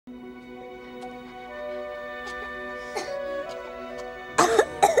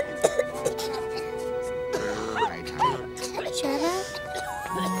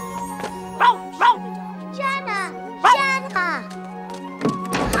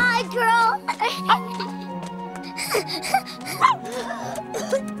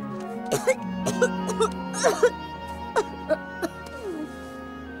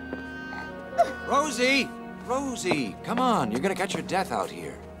Rosie! Rosie, come on. You're gonna catch your death out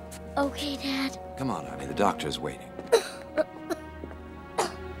here. Okay, Dad. Come on, honey. The doctor's waiting.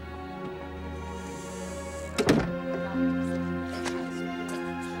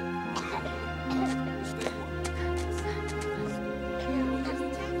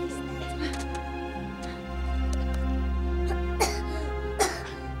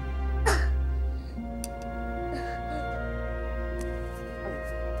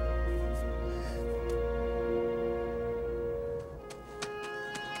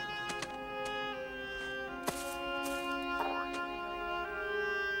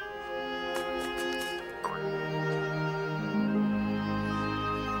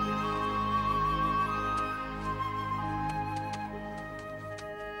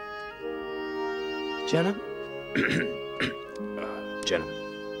 Jenna? Jenna.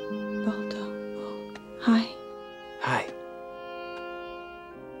 Balto. Oh, hi. Hi.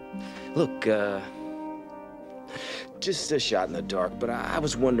 Look, just a shot in the dark, but I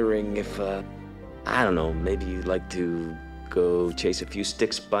was wondering if, I don't know, maybe you'd like to go chase a few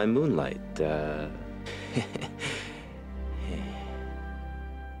sticks by moonlight,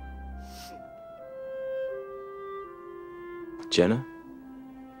 Jenna?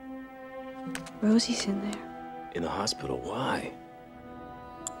 Rosie's in there. In the hospital, why?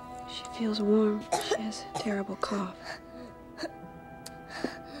 She feels warm. She has a terrible cough.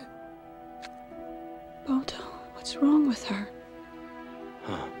 Balto, what's wrong with her?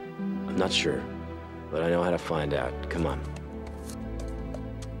 Huh. I'm not sure, but I know how to find out. Come on.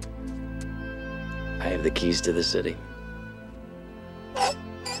 I have the keys to the city.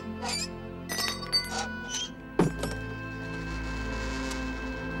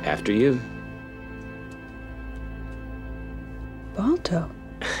 After you. Balto.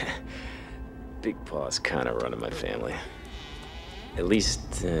 Big Paw's kind of running my family. At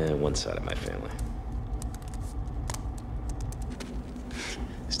least one side of my family.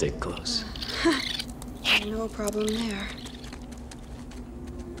 Stay close. No problem there.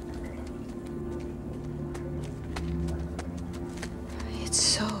 It's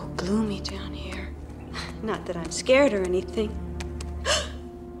so gloomy down here. Not that I'm scared or anything.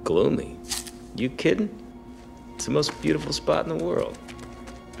 Gloomy? You kidding? It's the most beautiful spot in the world.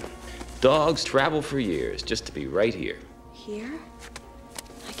 Dogs travel for years just to be right here. Here?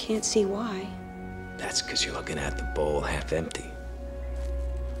 I can't see why. That's because you're looking at the bowl half empty.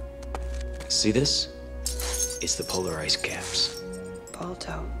 See this? It's the polar ice caps.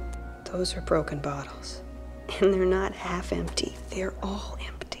 Balto, those are broken bottles. And they're not half empty. They're all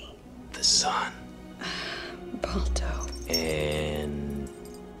empty. The sun. Balto. And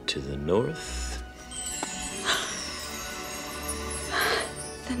to the north?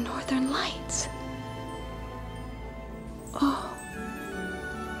 The northern lights. Oh.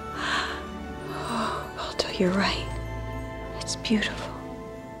 Oh, Balto, you're right. It's beautiful.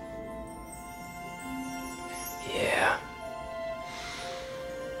 Yeah.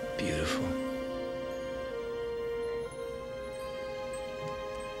 Beautiful.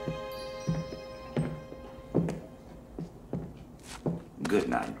 Good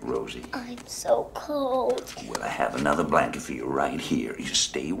night, Rosie. I'm so cold. Well, I have another blanket for you right here. You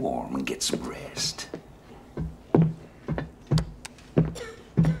stay warm and get some rest.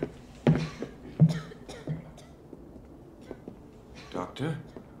 Doctor,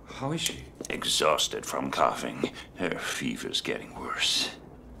 how is she? Exhausted from coughing. Her fever's getting worse.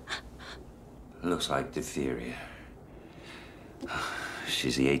 Looks like diphtheria.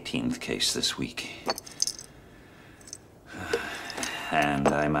 She's the 18th case this week. And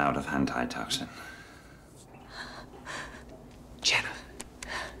I'm out of antitoxin.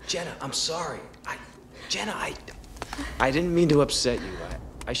 Jenna, I'm sorry. Jenna, I didn't mean to upset you.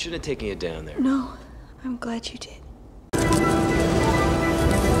 I shouldn't have taken you down there. No, I'm glad you did.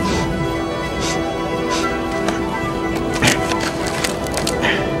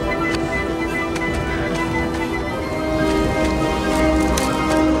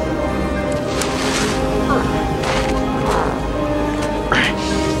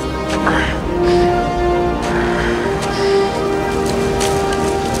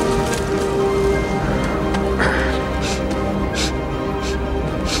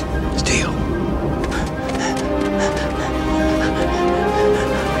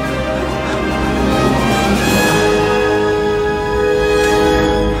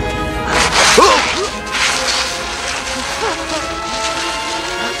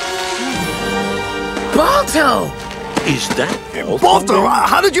 Is that BALTO,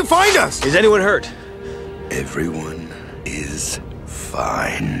 how did you find us? Is anyone hurt? Everyone is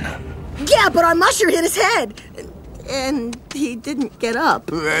fine. Yeah, but our musher hit his head. And he didn't get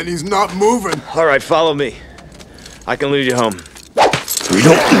up. And he's not moving. All right, follow me. I can lead you home. We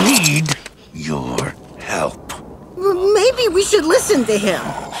don't need your help. Well, maybe we should listen to him.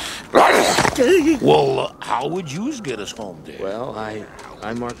 Well, how would you get us home, Dad? Well,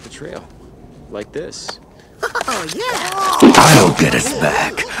 I marked the trail. Like this. Oh, yeah. I'll get us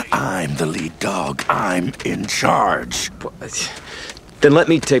back. I'm the lead dog. I'm in charge. Then let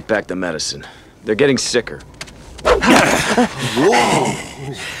me take back the medicine. They're getting sicker. Whoa!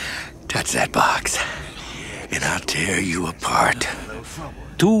 Touch that box, and I'll tear you apart.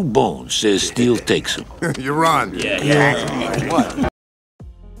 2 bones says Steel takes him. You're on. Yeah. What?